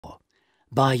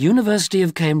by University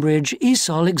of Cambridge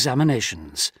ESOL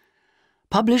Examinations.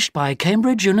 Published by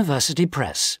Cambridge University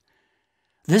Press.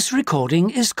 This recording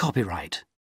is copyright.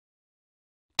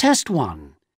 Test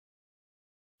 1.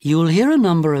 You'll hear a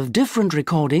number of different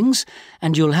recordings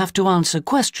and you'll have to answer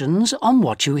questions on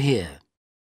what you hear.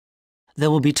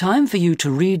 There will be time for you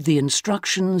to read the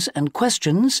instructions and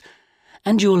questions,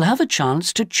 and you'll have a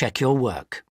chance to check your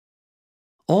work.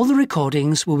 All the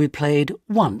recordings will be played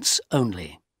once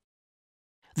only.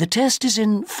 The test is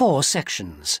in 4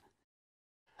 sections.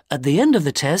 At the end of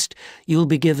the test, you'll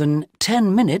be given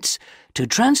 10 minutes to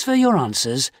transfer your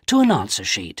answers to an answer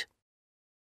sheet.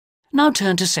 Now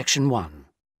turn to Section 1.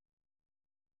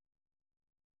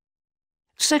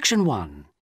 Section 1.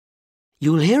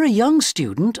 You'll hear a young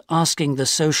student asking the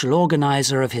social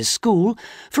organiser of his school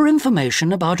for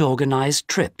information about organised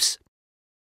trips.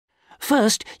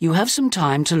 First, you have some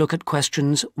time to look at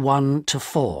questions 1 to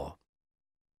 4.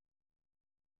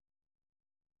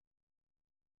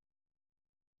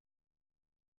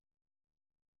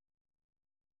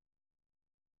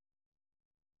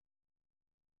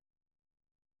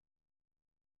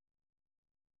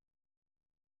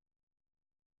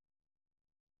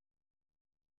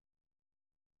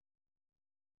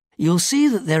 You'll see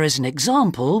that there is an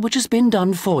example which has been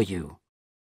done for you.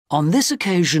 On this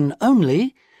occasion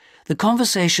only, the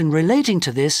conversation relating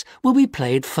to this will be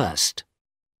played first.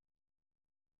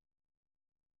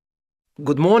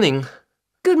 Good morning.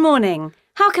 Good morning.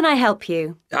 How can I help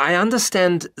you? I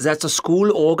understand that the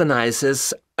school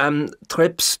organises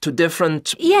trips to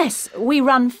different... Yes, we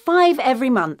run 5 every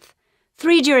month.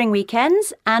 3 during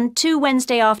weekends and 2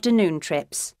 Wednesday afternoon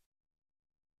trips.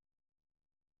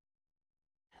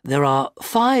 There are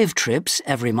 5 trips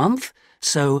every month,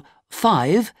 so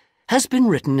 5 has been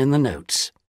written in the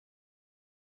notes.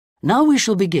 Now we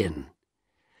shall begin.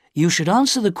 You should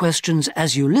answer the questions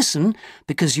as you listen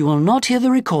because you will not hear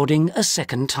the recording a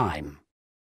second time.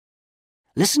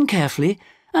 Listen carefully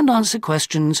and answer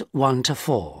questions 1 to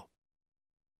 4.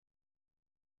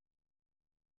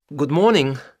 Good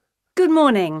morning. Good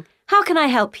morning. How can I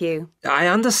help you? I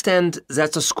understand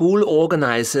that the school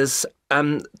organises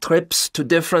trips to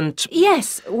different...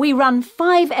 Yes, we run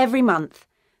 5 every month.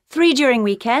 3 during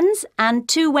weekends and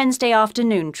 2 Wednesday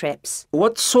afternoon trips.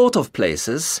 What sort of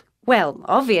places? Well,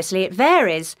 obviously it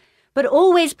varies, but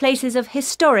always places of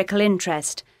historical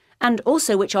interest, and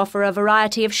also which offer a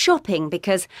variety of shopping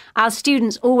because our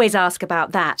students always ask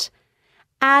about that.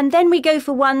 And then we go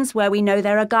for ones where we know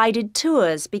there are guided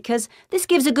tours because this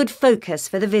gives a good focus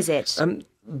for the visit.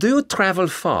 Do you travel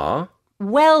far?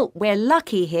 Well, we're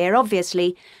lucky here,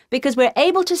 obviously, because we're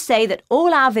able to say that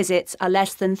all our visits are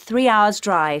less than 3 hours'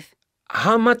 drive.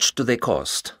 How much do they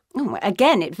cost?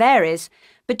 Again, it varies.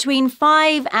 Between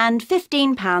 £5 and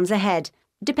 £15 a head,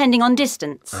 depending on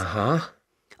distance.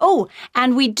 Oh,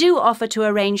 and we do offer to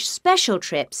arrange special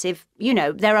trips if,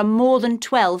 there are more than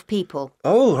 12 people.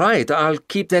 Oh, right. I'll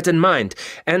keep that in mind.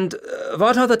 And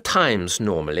what are the times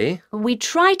normally? We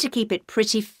try to keep it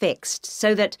pretty fixed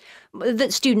so that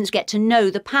students get to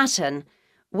know the pattern.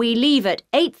 We leave at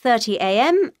 8:30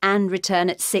 a.m. and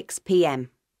return at 6 p.m.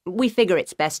 We figure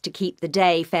it's best to keep the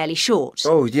day fairly short.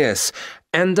 Oh, yes.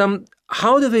 And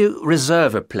how do we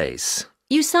reserve a place?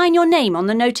 You sign your name on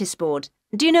the notice board.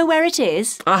 Do you know where it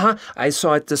is? I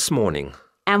saw it this morning.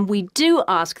 And we do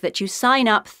ask that you sign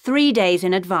up 3 days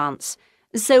in advance,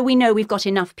 so we know we've got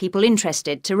enough people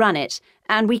interested to run it,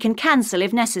 and we can cancel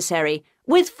if necessary,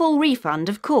 with full refund,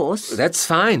 of course. That's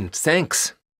fine,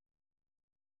 thanks.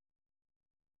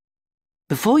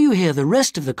 Before you hear the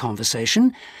rest of the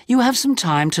conversation, you have some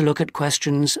time to look at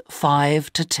questions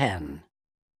 5 to 10.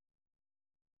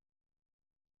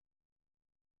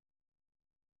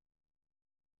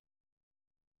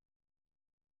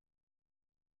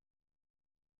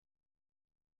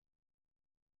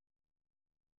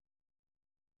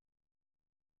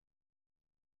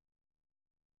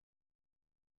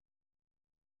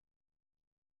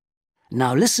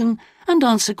 Now listen and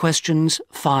answer questions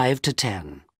 5 to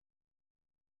 10.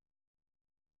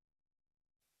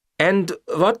 And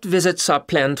what visits are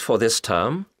planned for this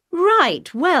term? Right,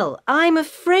 well, I'm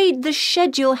afraid the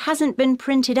schedule hasn't been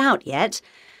printed out yet,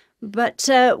 but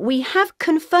we have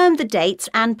confirmed the dates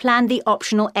and planned the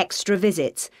optional extra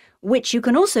visits, which you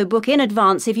can also book in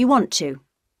advance if you want to.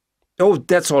 Oh,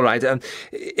 that's all right.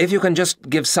 If you can just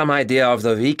give some idea of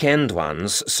the weekend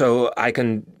ones, so I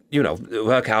can,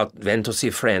 work out when to see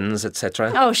friends,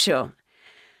 etc. Oh, sure.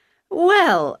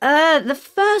 Well, the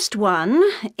first one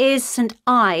is St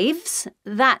Ives.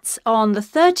 That's on the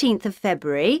 13th of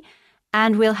February,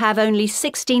 and we'll have only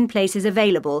 16 places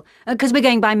available, because we're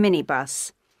going by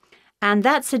minibus. And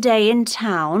that's a day in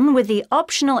town with the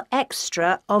optional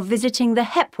extra of visiting the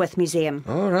Hepworth Museum.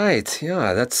 All right,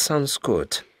 yeah, that sounds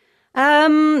good.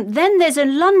 Then there's a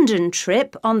London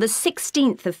trip on the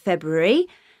 16th of February,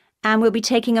 and we'll be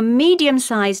taking a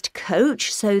medium-sized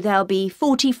coach, so there'll be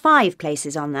 45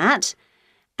 places on that.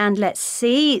 And let's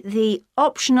see, the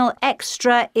optional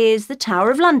extra is the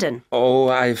Tower of London. Oh,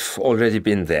 I've already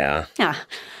been there.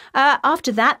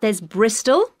 After that, there's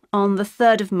Bristol on the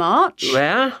 3rd of March.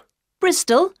 Where?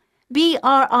 Bristol,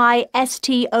 Bristol.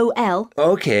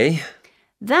 Okay.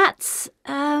 That's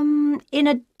in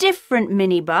a different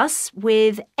minibus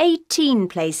with 18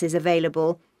 places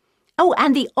available. Oh,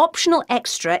 and the optional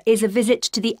extra is a visit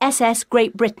to the SS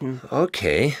Great Britain.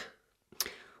 Okay.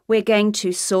 We're going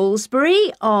to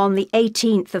Salisbury on the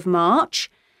 18th of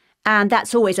March, and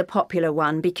that's always a popular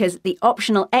one because the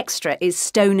optional extra is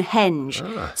Stonehenge.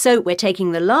 So we're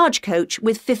taking the large coach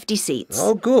with 50 seats.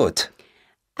 Oh, good.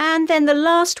 And then the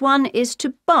last one is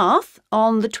to Bath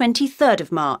on the 23rd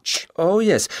of March. Oh,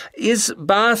 yes. Is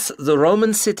Bath the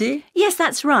Roman city? Yes,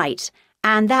 that's right.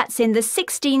 And that's in the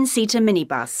 16-seater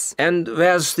minibus. And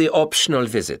where's the optional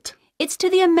visit? It's to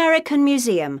the American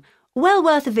Museum. Well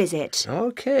worth a visit.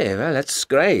 Okay, well, that's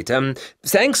great.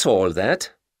 Thanks for all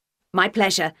that. My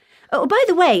pleasure. Oh, by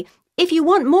the way, if you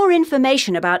want more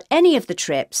information about any of the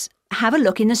trips, have a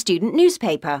look in the student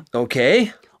newspaper.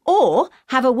 Okay. Or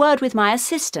have a word with my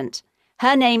assistant.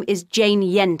 Her name is Jane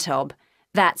Yentob.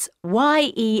 That's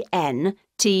Yentob.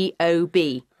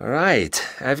 Right,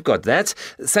 I've got that.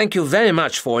 Thank you very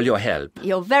much for all your help.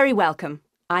 You're very welcome.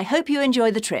 I hope you enjoy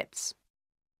the trips.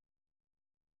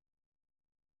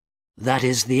 That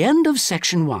is the end of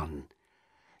section 1.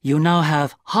 You now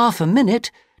have half a minute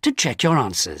to check your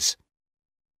answers.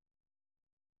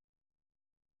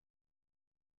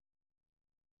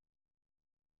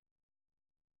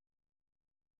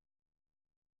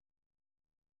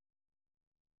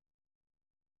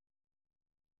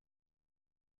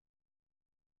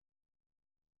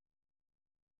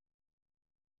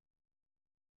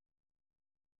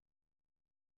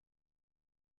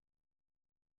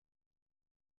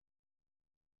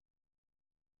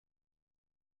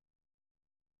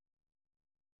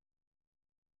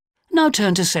 Now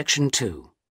turn to section 2.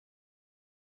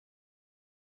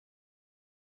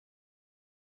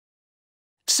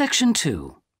 Section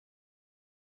 2.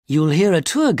 You'll hear a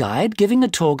tour guide giving a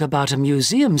talk about a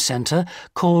museum centre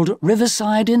called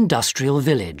Riverside Industrial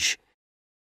Village.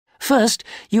 First,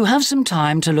 you have some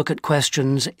time to look at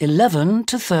questions 11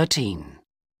 to 13.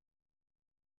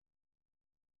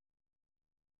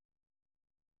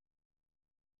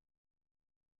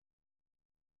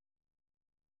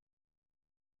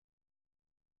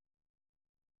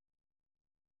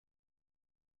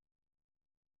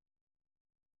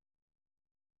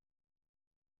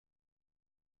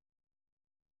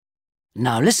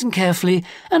 Now listen carefully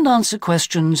and answer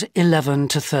questions 11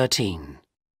 to 13.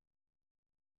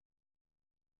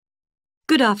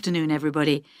 Good afternoon,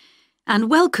 everybody,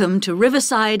 and welcome to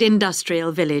Riverside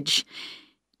Industrial Village.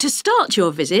 To start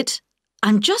your visit,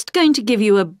 I'm just going to give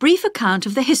you a brief account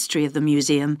of the history of the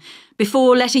museum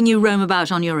before letting you roam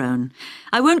about on your own.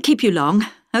 I won't keep you long,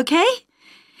 OK?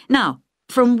 Now,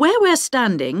 from where we're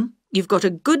standing, you've got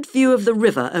a good view of the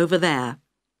river over there.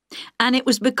 And it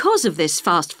was because of this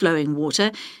fast-flowing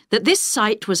water that this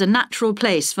site was a natural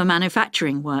place for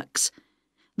manufacturing works.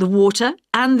 The water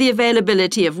and the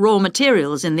availability of raw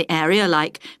materials in the area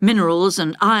like minerals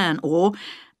and iron ore,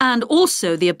 and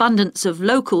also the abundance of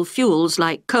local fuels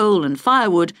like coal and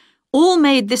firewood, all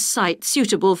made this site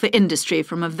suitable for industry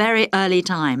from a very early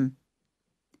time.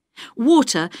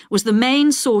 Water was the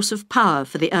main source of power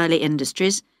for the early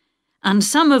industries, and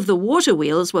some of the water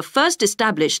wheels were first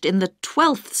established in the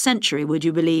 12th century, would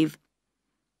you believe?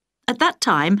 At that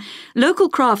time, local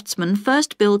craftsmen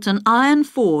first built an iron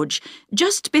forge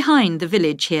just behind the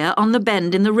village here on the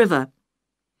bend in the river.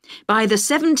 By the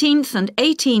 17th and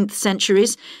 18th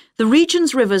centuries, the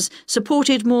region's rivers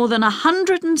supported more than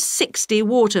 160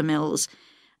 water mills,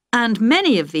 and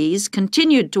many of these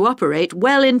continued to operate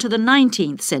well into the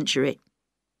 19th century.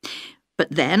 But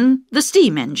then the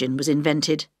steam engine was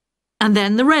invented. And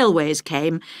then the railways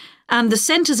came, and the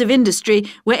centres of industry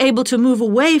were able to move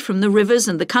away from the rivers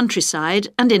and the countryside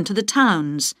and into the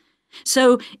towns.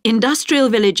 So industrial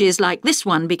villages like this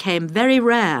one became very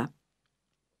rare.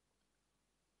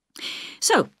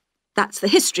 So, that's the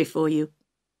history for you.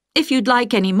 If you'd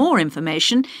like any more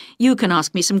information, you can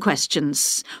ask me some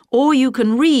questions, or you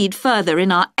can read further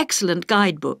in our excellent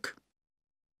guidebook.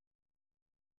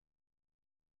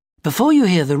 Before you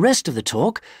hear the rest of the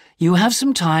talk, you have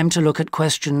some time to look at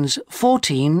questions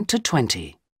 14 to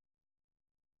 20.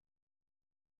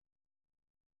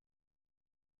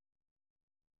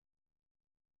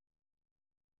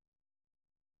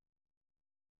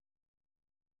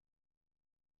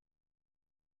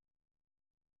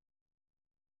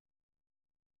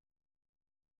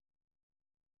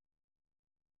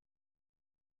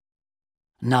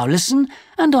 Now listen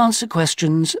and answer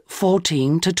questions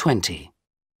 14 to 20.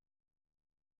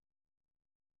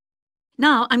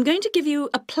 Now, I'm going to give you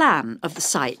a plan of the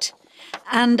site,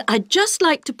 and I'd just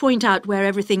like to point out where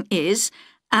everything is,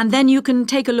 and then you can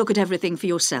take a look at everything for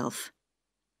yourself.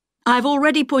 I've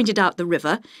already pointed out the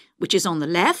river, which is on the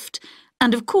left,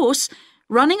 and of course,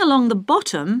 running along the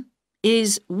bottom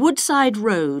is Woodside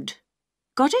Road.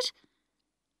 Got it?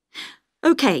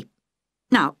 OK.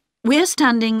 Now, we're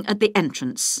standing at the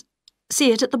entrance.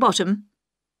 See it at the bottom?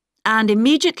 And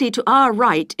immediately to our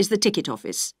right is the ticket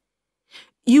office.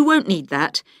 You won't need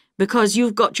that, because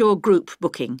you've got your group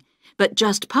booking, but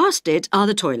just past it are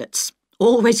the toilets.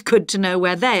 Always good to know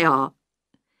where they are.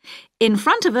 In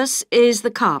front of us is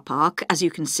the car park, as you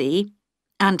can see,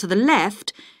 and to the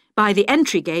left, by the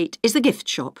entry gate, is the gift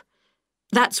shop.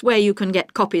 That's where you can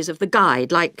get copies of the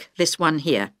guide, like this one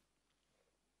here.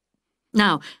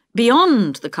 Now,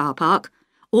 beyond the car park,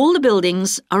 all the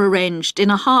buildings are arranged in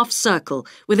a half circle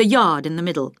with a yard in the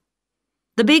middle.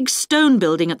 The big stone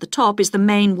building at the top is the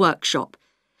main workshop.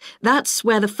 That's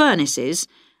where the furnace is,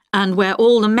 and where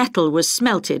all the metal was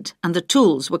smelted and the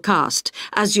tools were cast,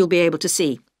 as you'll be able to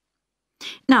see.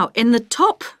 Now, in the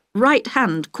top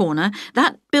right-hand corner,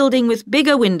 that building with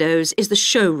bigger windows is the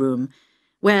showroom,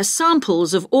 where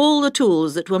samples of all the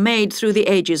tools that were made through the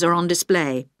ages are on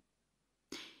display.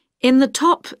 In the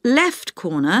top left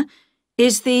corner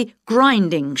is the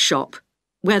grinding shop,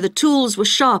 where the tools were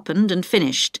sharpened and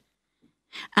finished.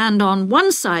 And on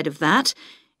one side of that,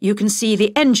 you can see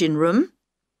the engine room,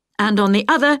 and on the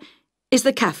other is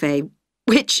the cafe,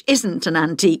 which isn't an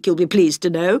antique, you'll be pleased to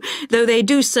know, though they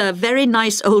do serve very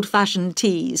nice old-fashioned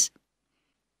teas.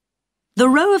 The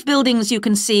row of buildings you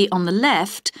can see on the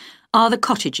left are the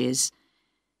cottages.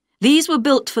 These were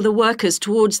built for the workers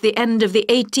towards the end of the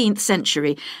 18th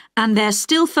century, and they're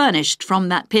still furnished from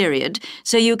that period,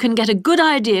 so you can get a good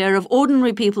idea of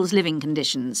ordinary people's living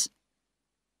conditions.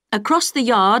 Across the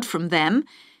yard from them,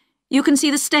 you can see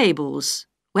the stables,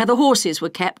 where the horses were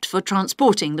kept for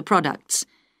transporting the products.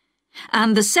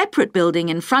 And the separate building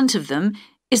in front of them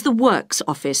is the works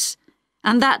office,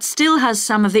 and that still has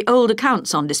some of the old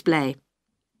accounts on display.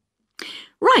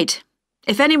 Right.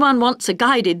 If anyone wants a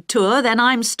guided tour, then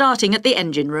I'm starting at the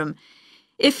engine room.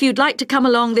 If you'd like to come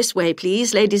along this way,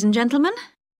 please, ladies and gentlemen.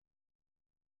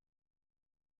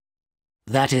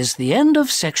 That is the end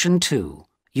of section 2.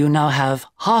 You now have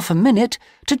half a minute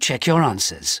to check your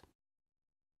answers.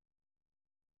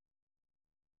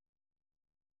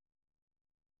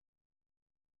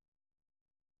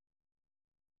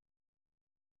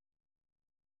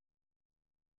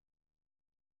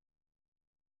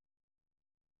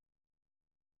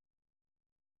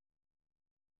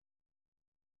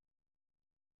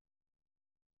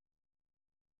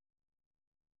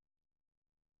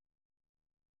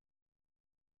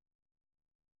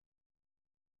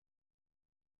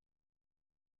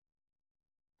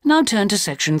 Now turn to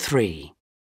section 3.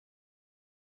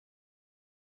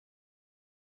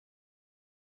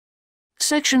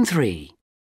 Section 3.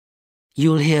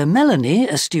 You'll hear Melanie,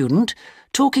 a student,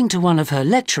 talking to one of her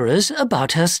lecturers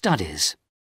about her studies.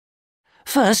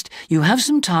 First, you have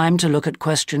some time to look at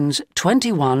questions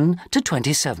 21 to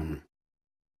 27.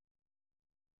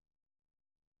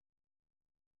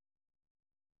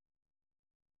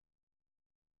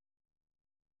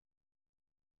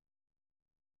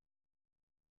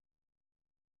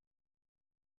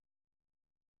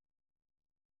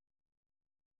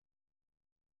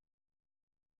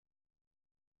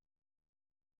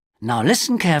 Now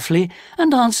listen carefully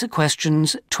and answer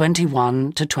questions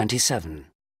 21 to 27.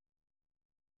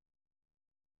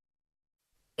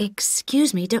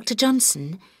 Excuse me, Dr.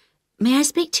 Johnson. May I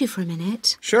speak to you for a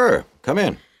minute? Sure, come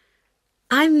in.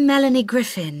 I'm Melanie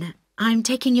Griffin. I'm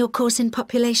taking your course in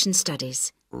population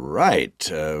studies.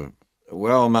 Right.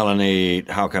 Well, Melanie,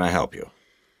 how can I help you?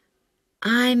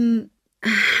 I'm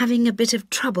having a bit of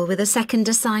trouble with a second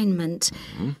assignment.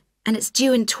 And it's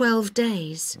due in 12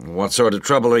 days. What sort of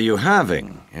trouble are you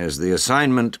having? Is the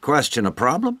assignment question a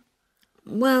problem?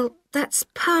 Well, that's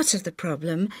part of the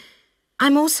problem.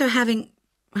 I've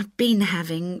been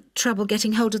having trouble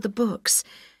getting hold of the books.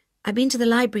 I've been to the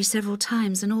library several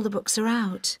times and all the books are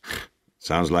out.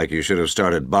 Sounds like you should have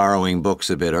started borrowing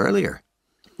books a bit earlier.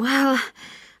 Well,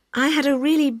 I had a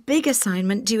really big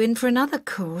assignment due in for another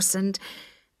course and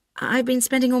I've been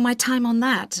spending all my time on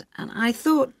that, and I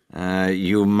thought...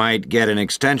 You might get an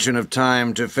extension of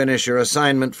time to finish your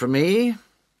assignment for me?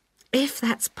 If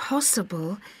that's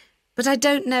possible, but I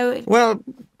don't know... Well,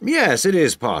 yes, it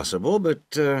is possible,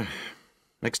 but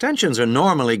extensions are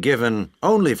normally given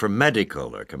only for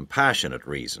medical or compassionate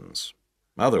reasons.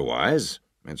 Otherwise,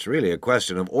 It's really a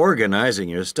question of organizing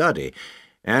your study,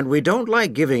 and we don't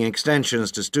like giving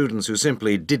extensions to students who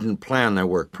simply didn't plan their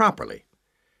work properly.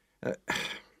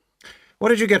 What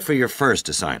did you get for your first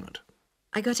assignment?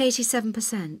 I got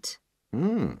 87%.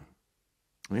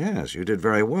 Yes, you did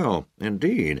very well,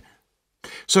 indeed.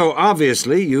 So,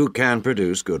 obviously, you can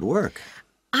produce good work.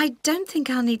 I don't think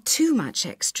I'll need too much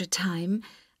extra time,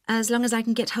 as long as I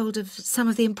can get hold of some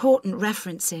of the important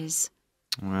references.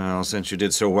 Well, since you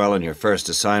did so well in your first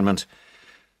assignment,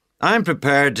 I'm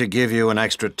prepared to give you an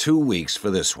extra 2 weeks for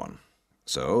this one.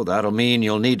 So that'll mean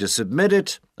you'll need to submit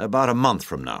it about a month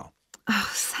from now. Oh,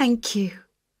 thank you.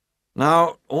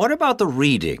 Now, what about the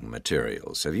reading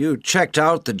materials? Have you checked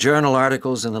out the journal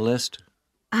articles in the list?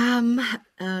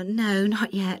 No,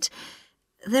 not yet.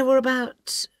 There were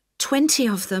about 20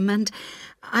 of them, and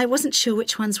I wasn't sure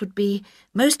which ones would be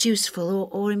most useful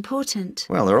or important.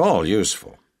 Well, they're all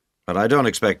useful. But I don't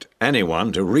expect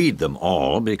anyone to read them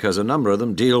all because a number of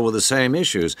them deal with the same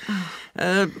issues.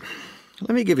 Let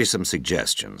me give you some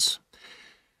suggestions.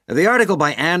 The article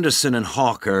by Anderson and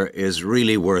Hawker is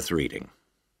really worth reading.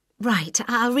 Right,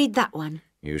 I'll read that one.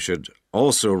 You should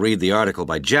also read the article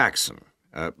by Jackson,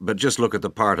 but just look at the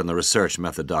part on the research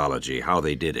methodology, how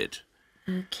they did it.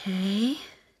 Okay,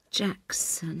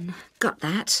 Jackson. Got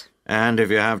that. And if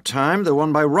you have time, the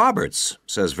one by Roberts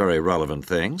says very relevant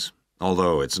things,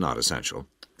 although it's not essential.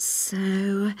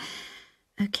 So,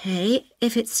 okay,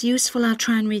 if it's useful, I'll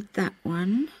try and read that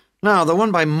one. Now, the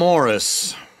one by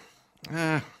Morris,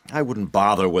 I wouldn't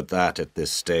bother with that at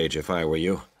this stage if I were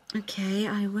you. Okay,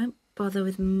 I won't bother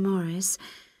with Morris.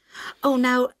 Oh,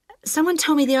 now, someone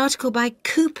told me the article by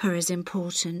Cooper is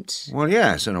important. Well,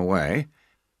 yes, in a way.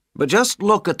 But just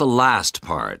look at the last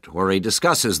part, where he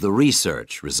discusses the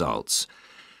research results.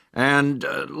 And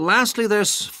lastly,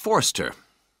 there's Forster.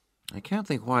 I can't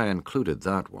think why I included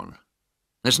that one.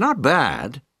 It's not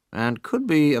bad, and could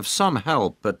be of some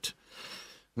help, but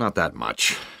not that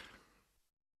much.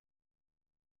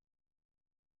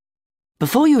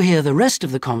 Before you hear the rest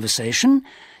of the conversation,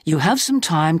 you have some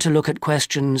time to look at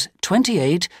questions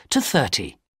 28 to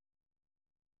 30.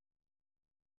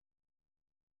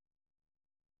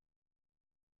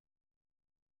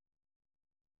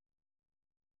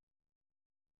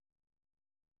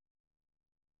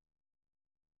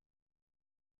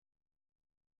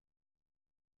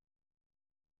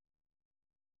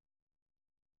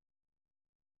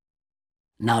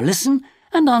 Now listen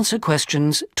and answer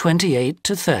questions 28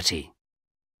 to 30.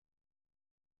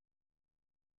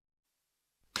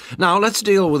 Now, let's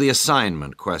deal with the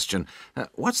assignment question.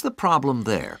 What's the problem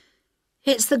there?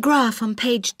 It's the graph on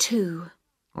page 2.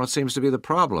 What seems to be the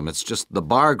problem? It's just the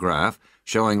bar graph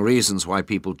showing reasons why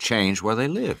people change where they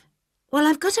live. Well,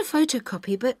 I've got a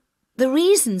photocopy, but the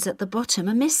reasons at the bottom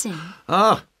are missing.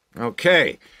 Ah,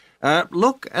 okay.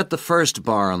 Look at the first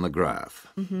bar on the graph.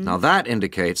 Now, that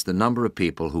indicates the number of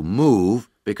people who move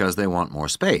because they want more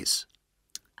space.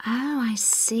 Oh, I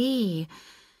see.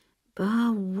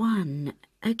 Bar 1.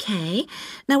 Okay.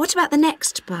 Now, what about the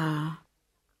next bar?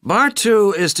 Bar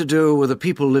 2 is to do with the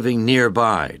people living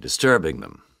nearby, disturbing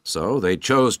them. So they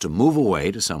chose to move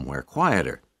away to somewhere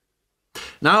quieter.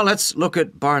 Now, let's look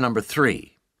at bar number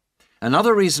 3.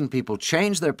 Another reason people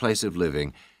change their place of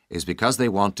living is because they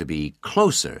want to be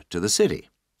closer to the city.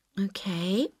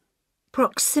 Okay.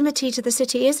 Proximity to the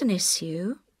city is an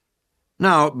issue.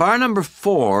 Now, bar number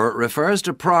 4 refers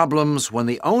to problems when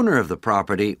the owner of the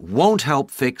property won't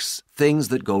help fix things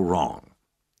that go wrong.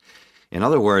 In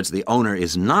other words, the owner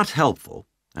is not helpful,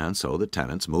 and so the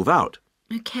tenants move out.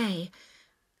 Okay.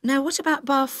 Now, what about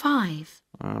bar 5?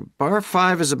 Bar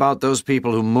 5 is about those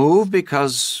people who move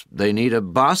because they need a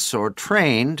bus or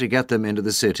train to get them into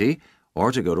the city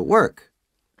or to go to work.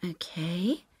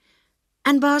 Okay.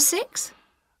 And bar 6?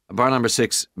 Bar number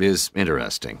 6 is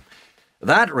interesting.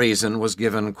 That reason was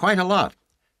given quite a lot.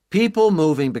 People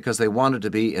moving because they wanted to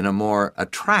be in a more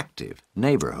attractive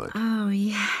neighborhood. Oh,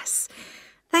 yes.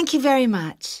 Thank you very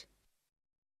much.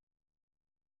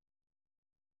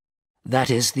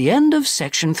 That is the end of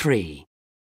section 3.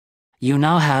 You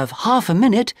now have half a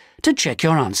minute to check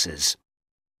your answers.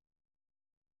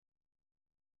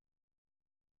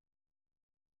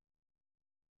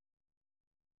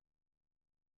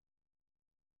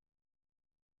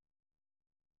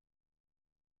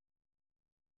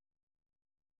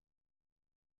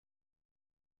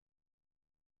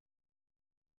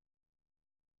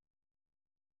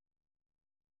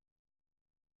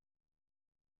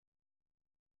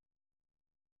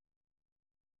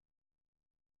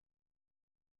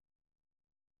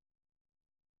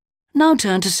 Now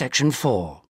turn to section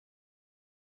 4.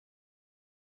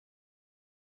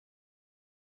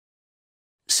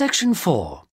 Section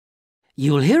 4.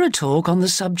 You'll hear a talk on the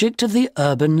subject of the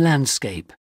urban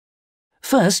landscape.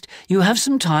 First, you have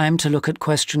some time to look at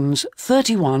questions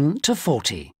 31 to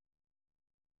 40.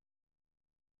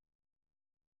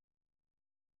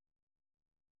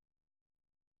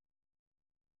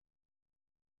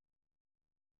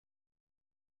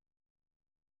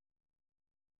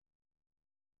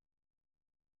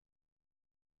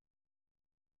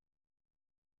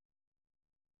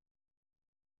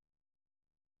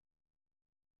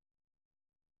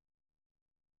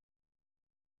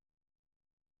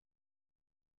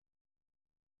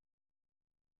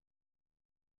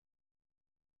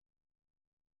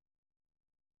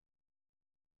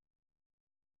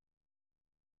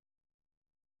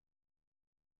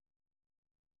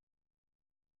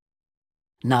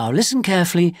 Now listen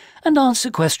carefully and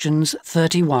answer questions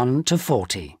 31 to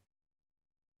 40.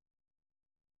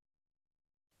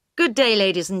 Good day,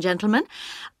 ladies and gentlemen.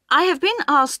 I have been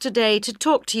asked today to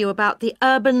talk to you about the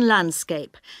urban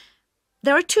landscape.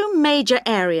 There are two major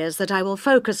areas that I will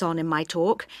focus on in my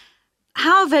talk: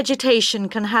 how vegetation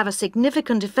can have a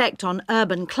significant effect on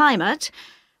urban climate,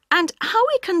 and how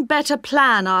we can better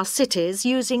plan our cities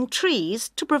using trees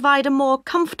to provide a more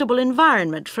comfortable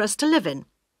environment for us to live in.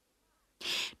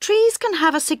 Trees can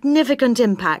have a significant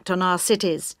impact on our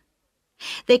cities.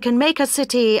 They can make a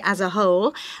city as a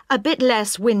whole a bit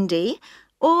less windy,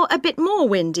 or a bit more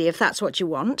windy if that's what you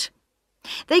want.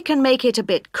 They can make it a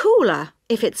bit cooler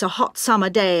if it's a hot summer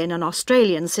day in an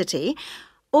Australian city,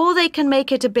 or they can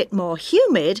make it a bit more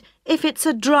humid if it's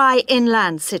a dry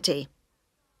inland city.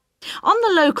 On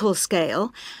the local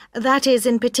scale, that is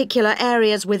in particular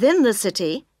areas within the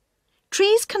city,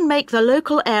 trees can make the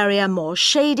local area more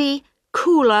shady,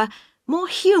 cooler, more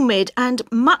humid and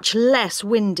much less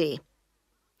windy.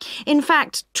 In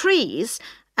fact, trees,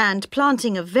 and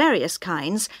planting of various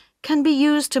kinds, can be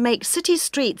used to make city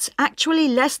streets actually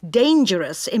less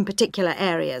dangerous in particular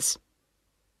areas.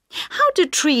 How do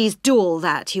trees do all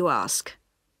that, you ask?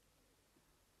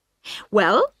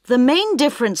 Well, the main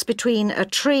difference between a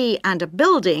tree and a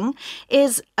building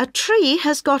is a tree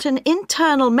has got an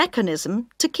internal mechanism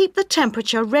to keep the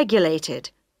temperature regulated.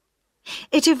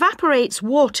 It evaporates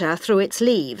water through its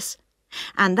leaves,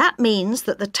 and that means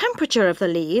that the temperature of the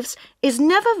leaves is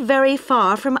never very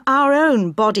far from our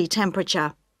own body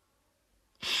temperature.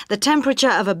 The temperature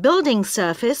of a building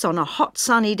surface on a hot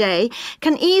sunny day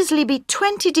can easily be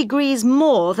 20 degrees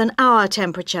more than our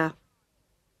temperature.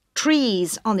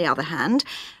 Trees, on the other hand,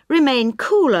 remain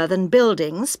cooler than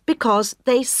buildings because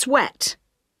they sweat.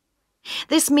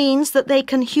 This means that they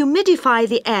can humidify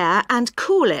the air and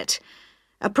cool it,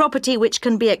 a property which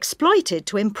can be exploited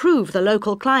to improve the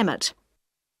local climate.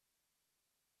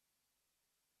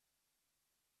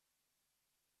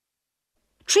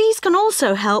 Trees can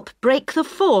also help break the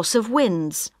force of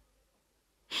winds.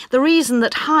 The reason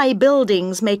that high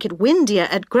buildings make it windier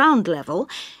at ground level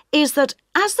is that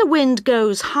as the wind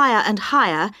goes higher and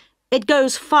higher, it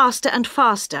goes faster and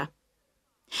faster.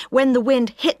 When the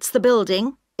wind hits the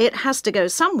building, it has to go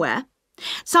somewhere.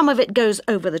 Some of it goes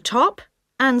over the top,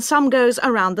 and some goes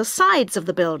around the sides of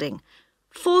the building,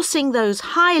 forcing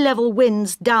those high-level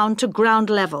winds down to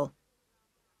ground level.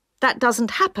 That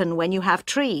doesn't happen when you have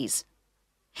trees.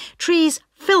 Trees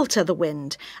filter the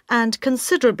wind and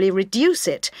considerably reduce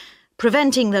it,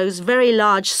 preventing those very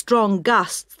large, strong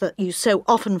gusts that you so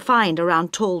often find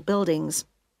around tall buildings.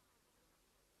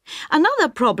 Another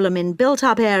problem in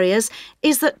built-up areas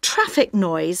is that traffic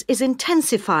noise is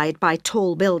intensified by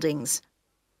tall buildings.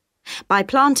 By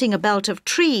planting a belt of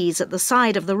trees at the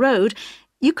side of the road,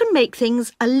 you can make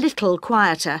things a little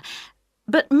quieter,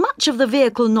 but much of the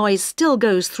vehicle noise still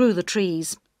goes through the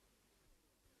trees.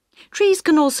 Trees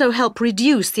can also help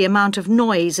reduce the amount of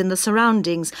noise in the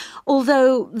surroundings,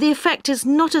 although the effect is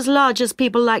not as large as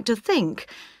people like to think.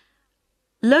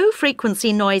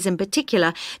 Low-frequency noise in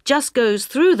particular just goes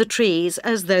through the trees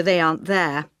as though they aren't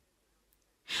there.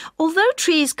 Although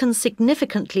trees can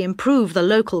significantly improve the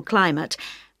local climate,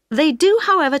 they do,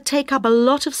 however, take up a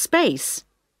lot of space.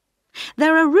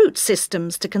 There are root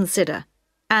systems to consider,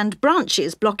 and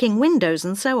branches blocking windows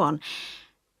and so on.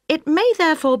 It may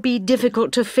therefore be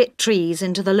difficult to fit trees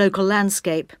into the local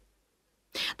landscape.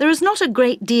 There is not a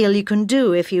great deal you can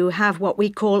do if you have what we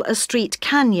call a street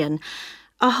canyon,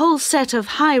 a whole set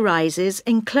of high-rises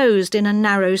enclosed in a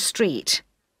narrow street.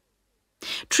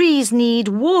 Trees need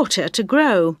water to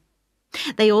grow.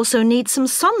 They also need some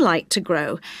sunlight to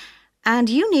grow,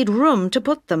 and you need room to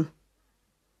put them.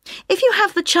 If you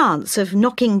have the chance of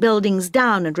knocking buildings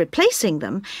down and replacing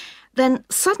them, then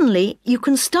suddenly you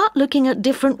can start looking at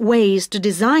different ways to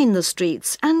design the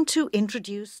streets and to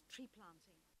introduce tree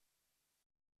planting.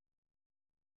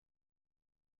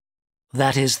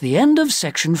 That is the end of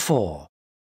section 4.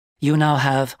 You now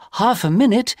have half a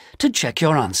minute to check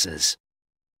your answers.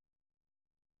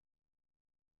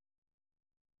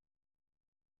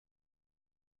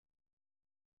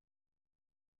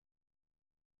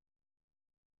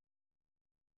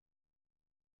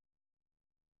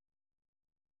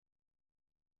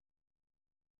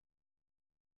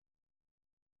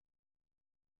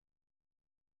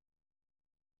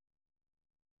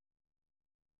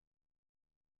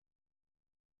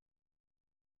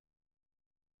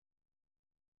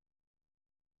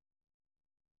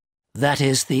 That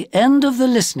is the end of the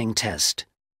listening test.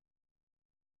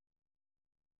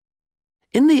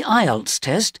 In the IELTS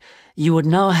test, you would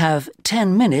now have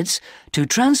 10 minutes to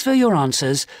transfer your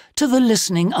answers to the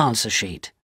listening answer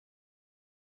sheet.